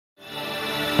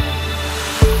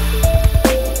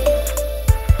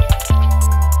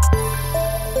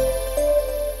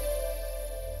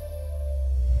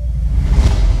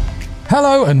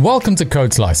Hello and welcome to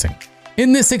CodeSlicing.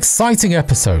 In this exciting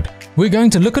episode, we're going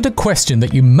to look at a question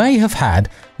that you may have had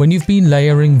when you've been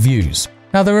layering views.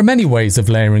 Now, there are many ways of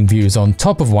layering views on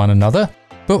top of one another,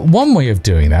 but one way of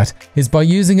doing that is by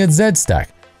using a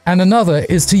ZStack, and another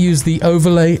is to use the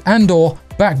overlay and/or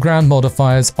background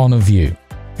modifiers on a view.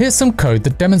 Here's some code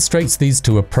that demonstrates these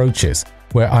two approaches,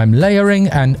 where I'm layering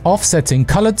and offsetting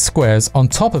colored squares on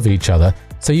top of each other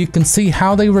so you can see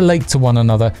how they relate to one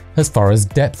another as far as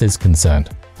depth is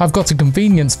concerned. I've got a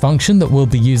convenience function that we'll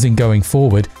be using going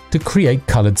forward to create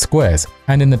colored squares,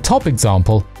 and in the top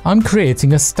example, I'm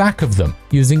creating a stack of them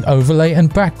using overlay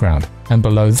and background, and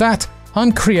below that,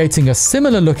 I'm creating a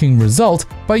similar looking result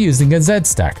by using a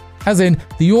ZStack, as in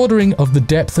the ordering of the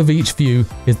depth of each view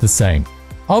is the same.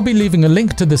 I'll be leaving a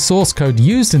link to the source code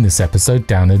used in this episode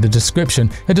down in the description,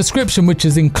 a description which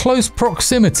is in close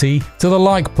proximity to the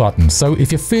like button, so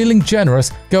if you're feeling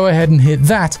generous, go ahead and hit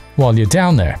that while you're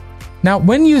down there. Now,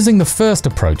 when using the first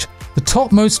approach, the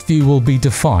topmost view will be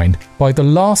defined by the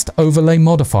last overlay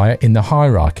modifier in the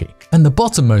hierarchy, and the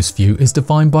bottommost view is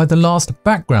defined by the last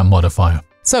background modifier.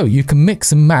 So you can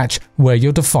mix and match where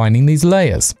you're defining these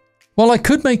layers. While I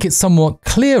could make it somewhat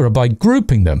clearer by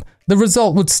grouping them, the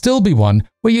result would still be one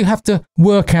where you have to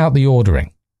work out the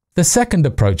ordering. The second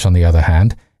approach, on the other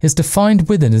hand, is defined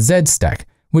within a ZStack,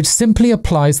 which simply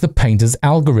applies the painter's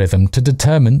algorithm to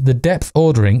determine the depth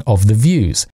ordering of the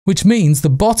views, which means the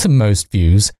bottommost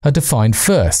views are defined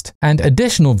first, and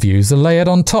additional views are layered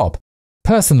on top.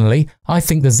 Personally, I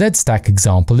think the ZStack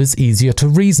example is easier to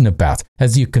reason about,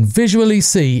 as you can visually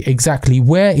see exactly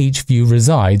where each view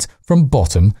resides from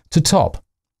bottom to top.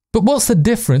 But what's the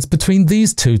difference between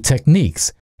these two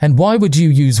techniques, and why would you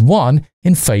use one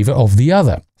in favor of the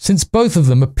other, since both of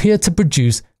them appear to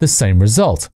produce the same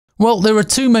result? Well, there are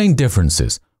two main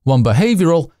differences, one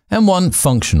behavioral and one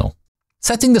functional.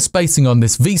 Setting the spacing on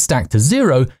this VStack to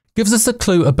 0 gives us a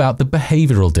clue about the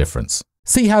behavioral difference.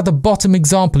 See how the bottom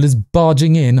example is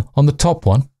barging in on the top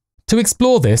one? To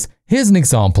explore this, here's an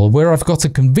example where I've got a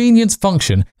convenience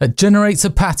function that generates a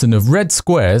pattern of red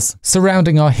squares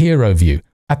surrounding our hero view.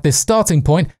 At this starting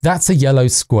point, that's a yellow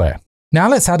square. Now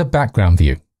let's add a background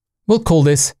view. We'll call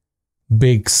this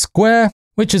big square,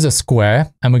 which is a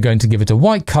square, and we're going to give it a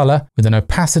white color with an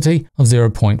opacity of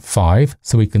 0.5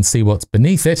 so we can see what's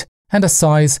beneath it, and a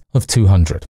size of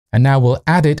 200. And now we'll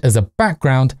add it as a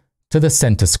background to the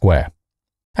center square.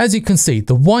 As you can see,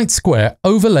 the white square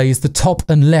overlays the top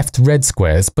and left red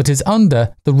squares, but is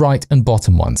under the right and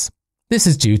bottom ones. This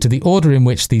is due to the order in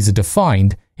which these are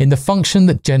defined in the function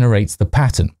that generates the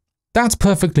pattern. That's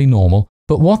perfectly normal,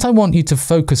 but what I want you to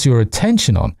focus your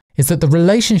attention on is that the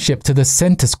relationship to the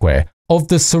center square of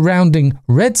the surrounding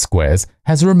red squares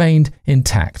has remained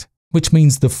intact, which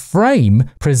means the frame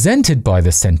presented by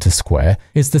the center square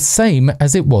is the same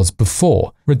as it was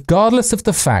before, regardless of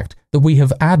the fact that we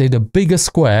have added a bigger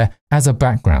square as a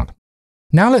background.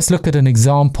 Now let's look at an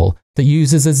example that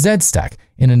uses a ZStack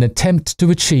in an attempt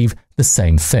to achieve the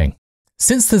same thing.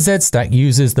 Since the ZStack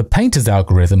uses the painter's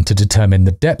algorithm to determine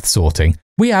the depth sorting,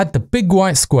 we add the big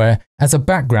white square as a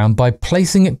background by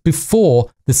placing it before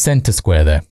the center square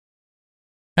there.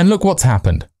 And look what's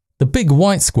happened. The big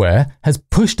white square has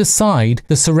pushed aside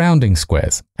the surrounding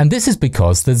squares, and this is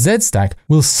because the ZStack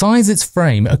will size its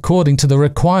frame according to the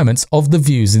requirements of the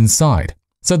views inside.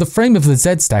 So the frame of the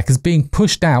ZStack is being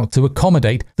pushed out to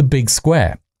accommodate the big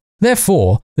square.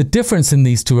 Therefore, the difference in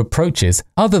these two approaches,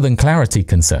 other than clarity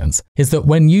concerns, is that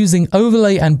when using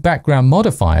overlay and background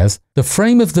modifiers, the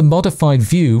frame of the modified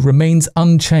view remains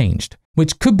unchanged,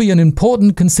 which could be an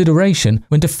important consideration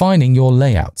when defining your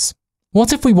layouts.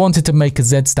 What if we wanted to make a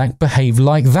ZStack behave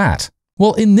like that?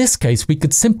 Well, in this case, we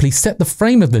could simply set the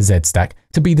frame of the ZStack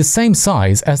to be the same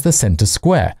size as the center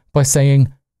square by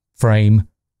saying frame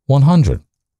 100.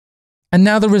 And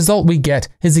now the result we get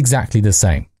is exactly the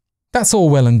same. That's all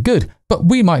well and good, but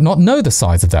we might not know the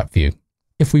size of that view.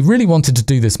 If we really wanted to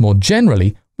do this more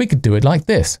generally, we could do it like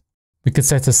this. We could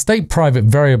set a state private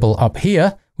variable up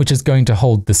here, which is going to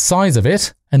hold the size of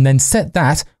it, and then set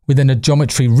that within a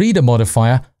geometry reader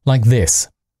modifier like this.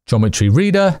 Geometry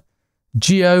reader,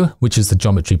 geo, which is the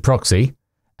geometry proxy,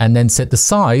 and then set the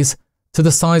size to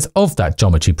the size of that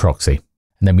geometry proxy.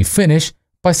 And then we finish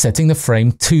by setting the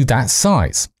frame to that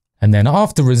size. And then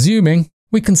after resuming,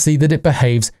 we can see that it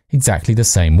behaves exactly the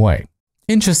same way.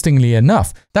 Interestingly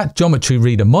enough, that geometry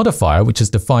reader modifier, which is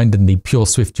defined in the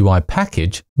PureSwiftUI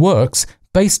package, works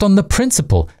based on the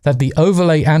principle that the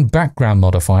overlay and background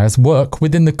modifiers work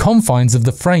within the confines of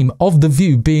the frame of the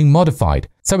view being modified,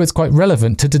 so it's quite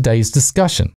relevant to today's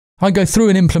discussion. I go through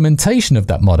an implementation of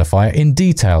that modifier in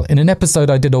detail in an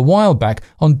episode I did a while back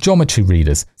on geometry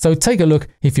readers, so take a look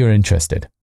if you're interested.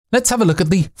 Let's have a look at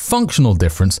the functional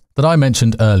difference that I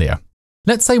mentioned earlier.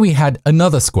 Let's say we had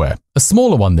another square, a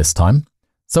smaller one this time,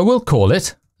 so we'll call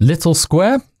it little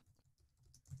square,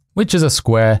 which is a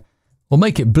square. We'll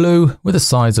make it blue with a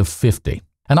size of 50.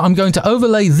 And I'm going to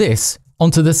overlay this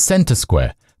onto the center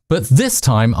square, but this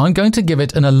time I'm going to give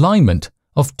it an alignment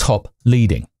of top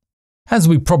leading. As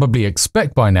we probably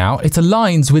expect by now, it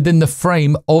aligns within the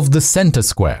frame of the center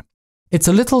square. It's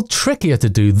a little trickier to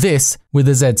do this with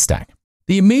a ZStack.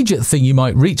 The immediate thing you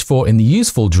might reach for in the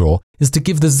useful drawer is to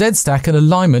give the ZStack an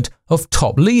alignment of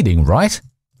top leading, right?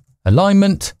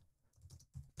 Alignment,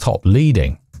 top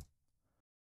leading.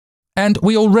 And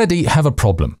we already have a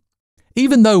problem.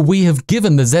 Even though we have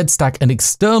given the ZStack an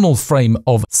external frame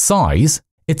of size,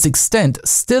 its extent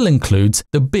still includes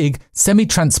the big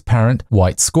semi-transparent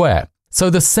white square. So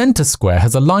the center square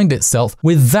has aligned itself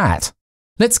with that.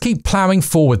 Let's keep plowing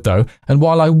forward though, and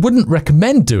while I wouldn't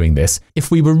recommend doing this,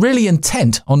 if we were really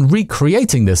intent on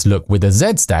recreating this look with a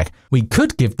ZStack, we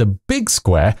could give the big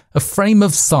square a frame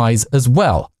of size as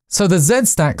well. So the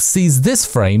ZStack sees this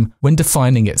frame when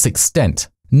defining its extent.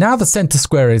 Now the center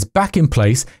square is back in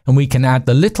place and we can add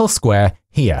the little square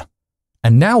here.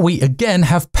 And now we again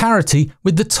have parity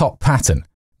with the top pattern.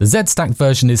 The ZStack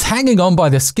version is hanging on by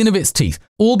the skin of its teeth,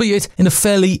 albeit in a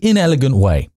fairly inelegant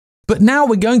way. But now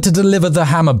we're going to deliver the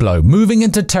hammer blow, moving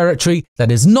into territory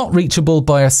that is not reachable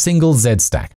by a single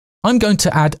ZStack. I'm going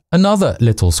to add another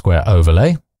little square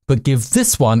overlay, but give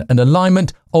this one an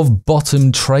alignment of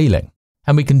bottom trailing.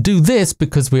 And we can do this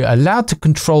because we're allowed to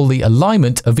control the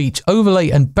alignment of each overlay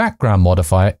and background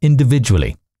modifier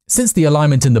individually. Since the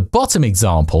alignment in the bottom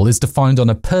example is defined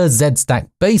on a per ZStack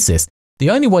basis, the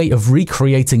only way of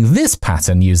recreating this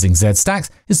pattern using ZStacks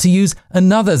is to use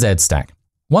another ZStack.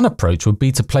 One approach would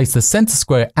be to place the center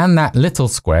square and that little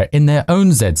square in their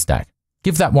own ZStack.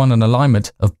 Give that one an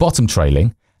alignment of bottom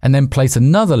trailing, and then place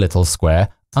another little square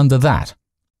under that.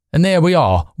 And there we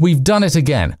are, we've done it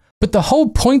again. But the whole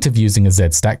point of using a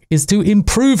ZStack is to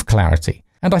improve clarity.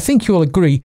 And I think you'll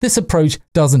agree this approach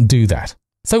doesn't do that.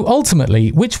 So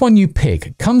ultimately, which one you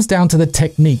pick comes down to the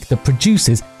technique that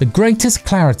produces the greatest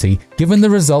clarity given the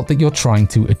result that you're trying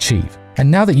to achieve. And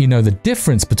now that you know the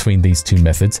difference between these two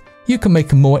methods, you can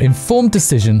make a more informed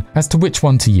decision as to which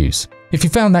one to use. If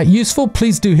you found that useful,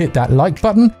 please do hit that like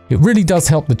button. It really does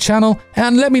help the channel,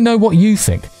 and let me know what you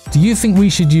think. Do you think we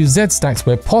should use ZStacks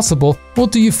where possible, or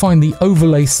do you find the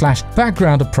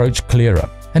overlay/background approach clearer?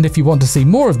 And if you want to see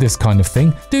more of this kind of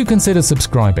thing, do consider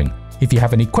subscribing. If you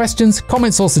have any questions,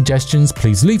 comments or suggestions,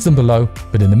 please leave them below.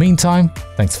 But in the meantime,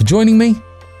 thanks for joining me.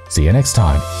 See you next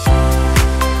time.